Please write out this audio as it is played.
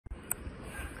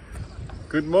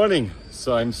Good morning.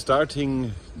 So I'm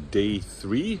starting day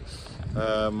 3.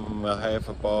 I have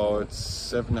about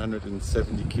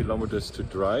 770 kilometers to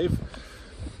drive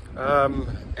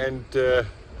and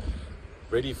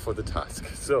ready for the task.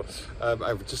 So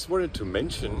I just wanted to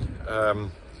mention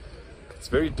it's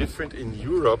very different in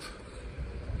Europe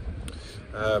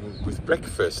with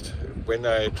breakfast. When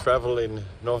I travel in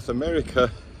North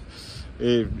America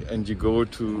and you go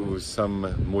to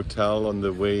some motel on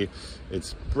the way,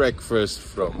 it's breakfast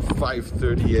from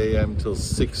 5:30 a.m. till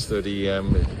 6:30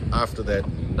 a.m. After that,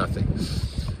 nothing.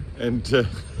 And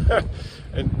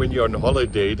and when you're on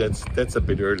holiday, that's a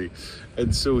bit early.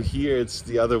 And so here it's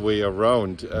the other way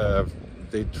around.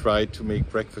 They try to make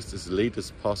breakfast as late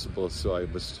as possible. So I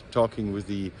was talking with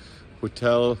the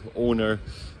hotel owner.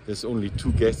 There's only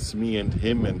 2 guests, me and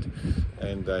him,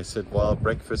 and I said, well,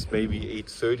 breakfast maybe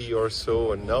 8:30 or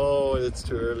so, and no, it's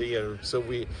too early, and so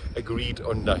we agreed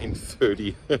on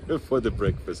 9:30 for the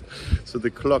breakfast. So the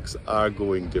clocks are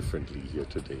going differently here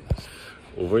today.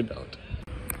 Over and out.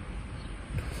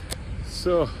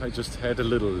 So I just had a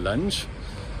little lunch.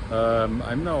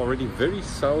 I'm now already very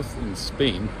south in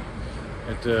Spain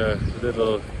at a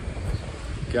little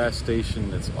gas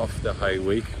station that's off the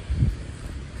highway.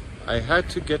 I had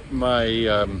to get my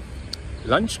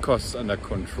lunch costs under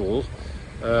control,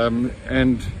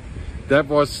 and that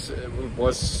was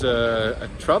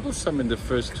troublesome in the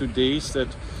first 2 days. That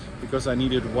because I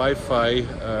needed Wi-Fi,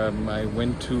 I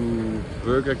went to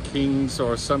Burger King's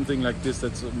or something like this.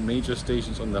 That's major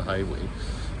stations on the highway,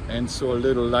 and so a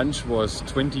little lunch was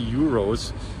 20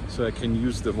 euros, so I can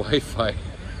use the Wi-Fi,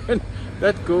 and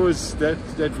that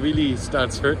really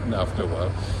starts hurting after a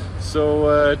while.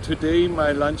 So today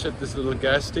my lunch at this little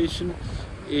gas station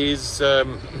is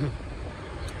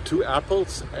 2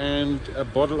 apples and a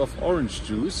bottle of orange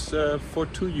juice for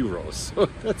 2 euros. So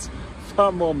that's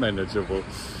far more manageable.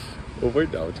 Over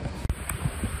and out.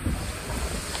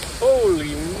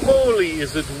 Holy moly,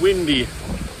 is it windy!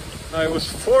 I was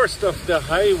forced off the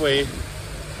highway.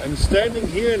 I'm standing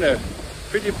here in a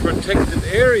pretty protected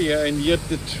area, and yet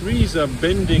the trees are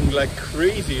bending like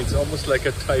crazy. It's almost like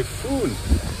a typhoon.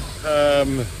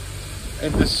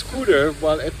 And the scooter,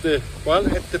 while at the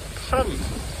pump,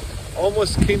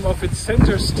 almost came off its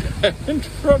center stand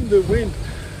from the wind.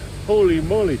 Holy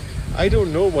moly! I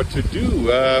don't know what to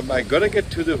do. I gotta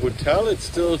get to the hotel. It's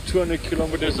still 200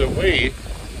 kilometers away,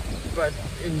 but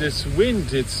in this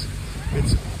wind, it's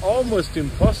almost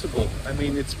impossible. I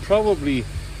mean, it's probably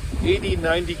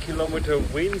 80-90 kilometer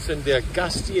winds, and they're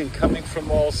gusty and coming from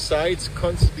all sides,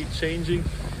 constantly changing.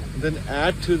 And then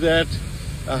add to that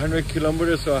 100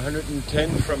 kilometers or 110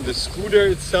 from the scooter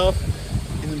itself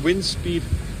in wind speed.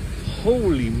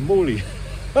 Holy moly.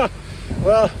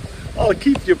 Well, I'll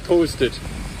keep you posted.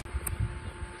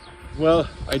 Well,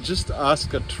 I just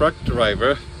asked a truck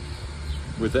driver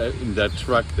in that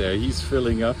truck there, he's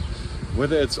filling up,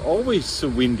 whether it's always so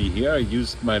windy here. I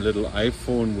used my little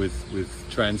iPhone with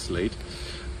Translate,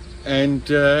 and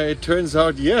it turns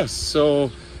out yes.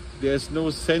 So there's no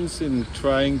sense in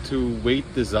trying to wait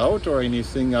this out or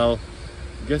anything. I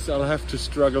guess I'll have to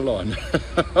struggle on.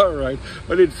 All right,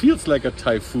 but it feels like a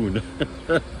typhoon.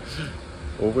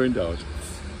 Over and out.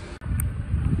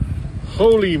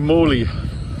 Holy moly.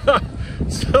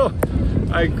 So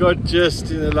I got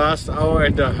just in the last hour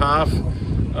and a half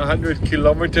 100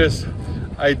 kilometers.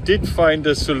 I did find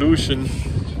a solution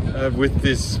with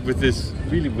this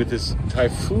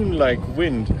typhoon-like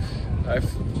wind. I've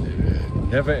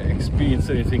never experienced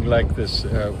anything like this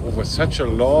over such a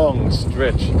long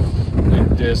stretch,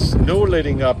 and there's no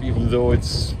letting up, even though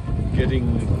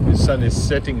the sun is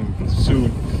setting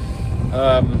soon.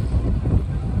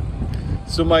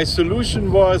 So my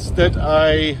solution was that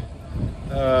I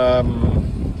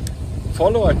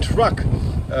follow a truck.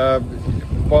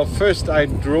 Well, first I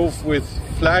drove with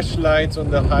flashlights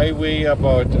on the highway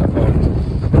about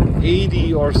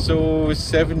 80 or so,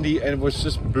 70, and was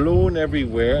just blown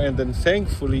everywhere. And then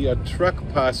thankfully a truck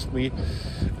passed me,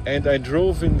 and I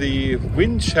drove in the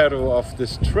wind shadow of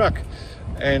this truck.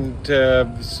 And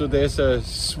so there's a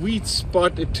sweet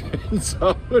spot, it turns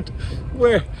out,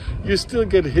 where you still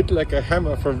get hit like a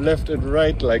hammer from left and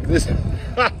right like this.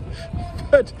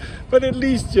 But at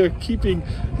least you're keeping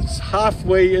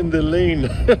halfway in the lane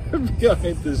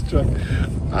behind this truck.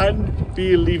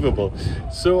 Unbelievable.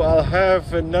 So I'll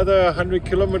have another 100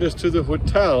 kilometers to the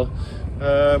hotel.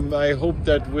 I hope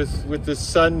that with the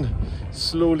sun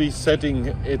slowly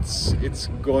setting, it's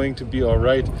going to be all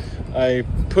right. I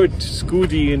put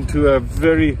Scooty into a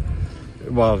very,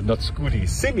 well, not Scooty,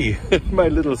 Simmy, my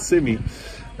little Simmy,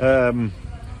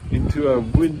 into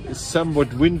a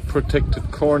somewhat wind protected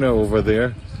corner over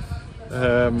there.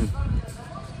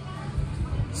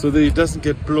 so that it doesn't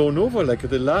get blown over like at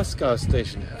the last gas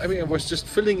station. I mean, I was just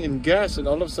filling in gas and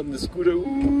all of a sudden the scooter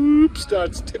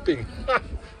starts tipping.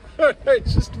 I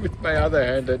just with my other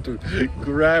hand had to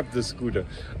grab the scooter.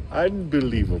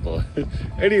 Unbelievable.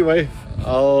 Anyway,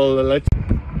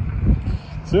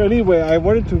 So anyway, I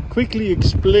wanted to quickly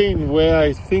explain where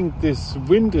I think this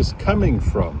wind is coming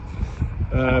from.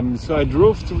 So I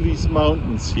drove through these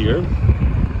mountains here.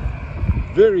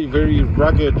 Very, very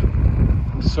rugged,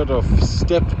 sort of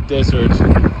steppe desert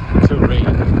terrain.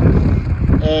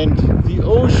 And the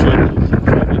ocean, you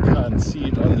probably can't see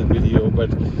it on the video, but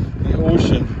the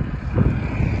ocean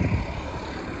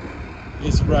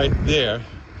is right there.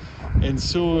 And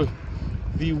so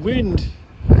the wind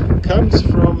comes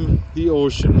from the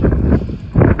ocean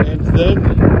and then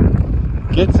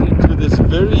gets into this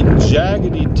very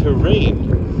jaggedy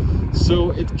terrain.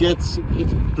 So it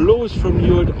blows from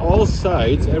you at all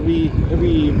sides. Every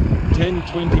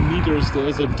 10-20 meters there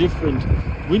is a different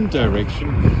wind direction,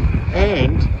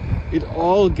 and it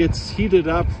all gets heated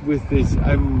up with this.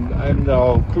 I'm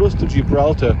now close to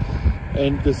Gibraltar,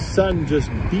 and the sun just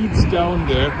beats down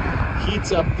there,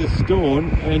 heats up the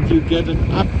stone, and you get an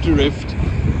updrift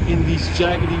in these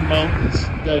jaggedy mountains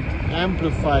that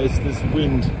amplifies this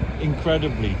wind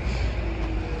incredibly.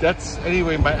 That's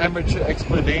anyway my amateur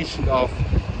explanation of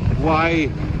why,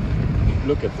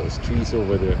 look at those trees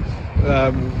over there,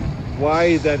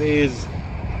 why that is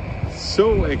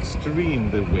so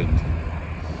extreme, the wind.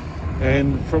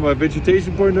 And from a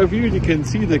vegetation point of view, you can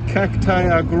see the cacti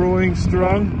are growing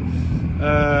strong.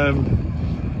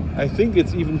 I think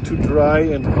it's even too dry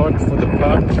and hot for the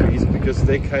palm trees because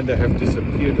they kind of have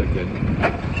disappeared again.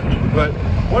 But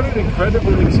what an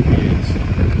incredible experience.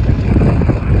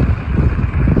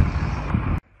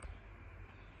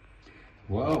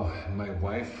 Wow, my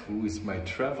wife, who is my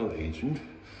travel agent,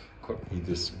 got me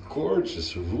this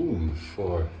gorgeous room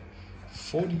for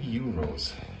 40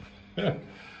 euros.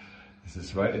 This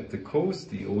is right at the coast,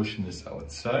 the ocean is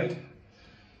outside.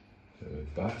 The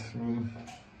bathroom,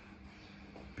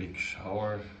 big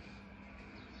shower.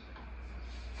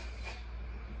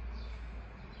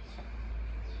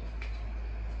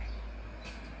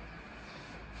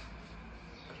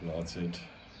 Closet.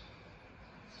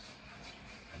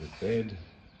 The bed.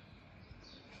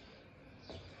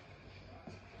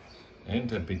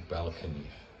 And a big balcony.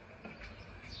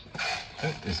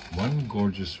 That is one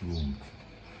gorgeous room.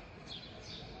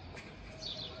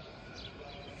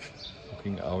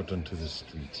 Looking out onto the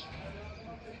street.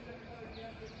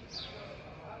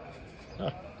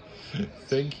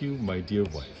 Thank you, my dear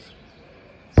wife.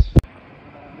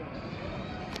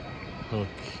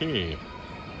 Okay,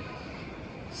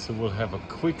 so we'll have a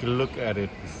quick look at it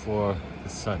before the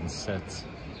sun sets.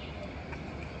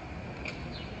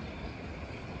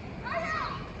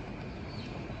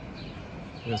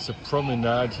 There's a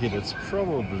promenade here that's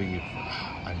probably,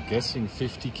 I'm guessing,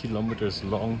 50 kilometers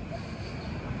long.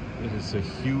 It is a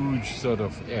huge sort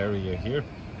of area here.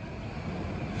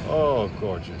 Oh,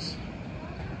 gorgeous.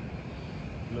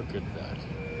 Look at that.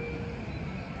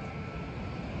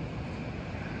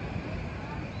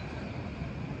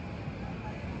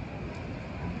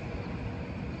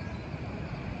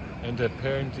 And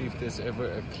apparently, if there's ever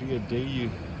a clear day, you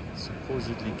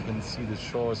supposedly can see the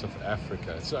shores of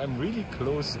Africa. So I'm really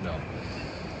close now.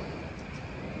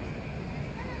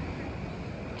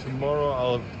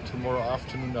 Tomorrow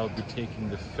afternoon I'll be taking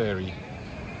the ferry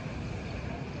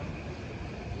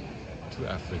to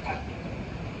Africa.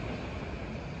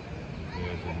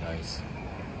 Very nice.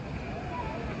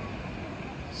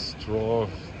 Straw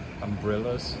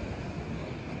umbrellas.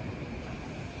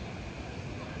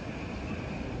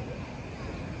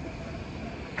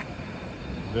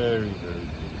 Very, very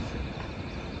beautiful.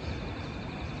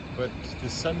 But the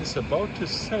sun is about to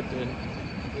set and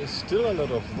there's still a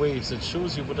lot of waves. It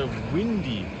shows you what a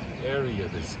windy area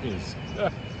this is.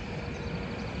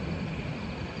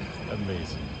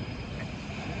 Amazing.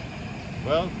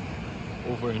 Well,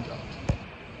 over and out.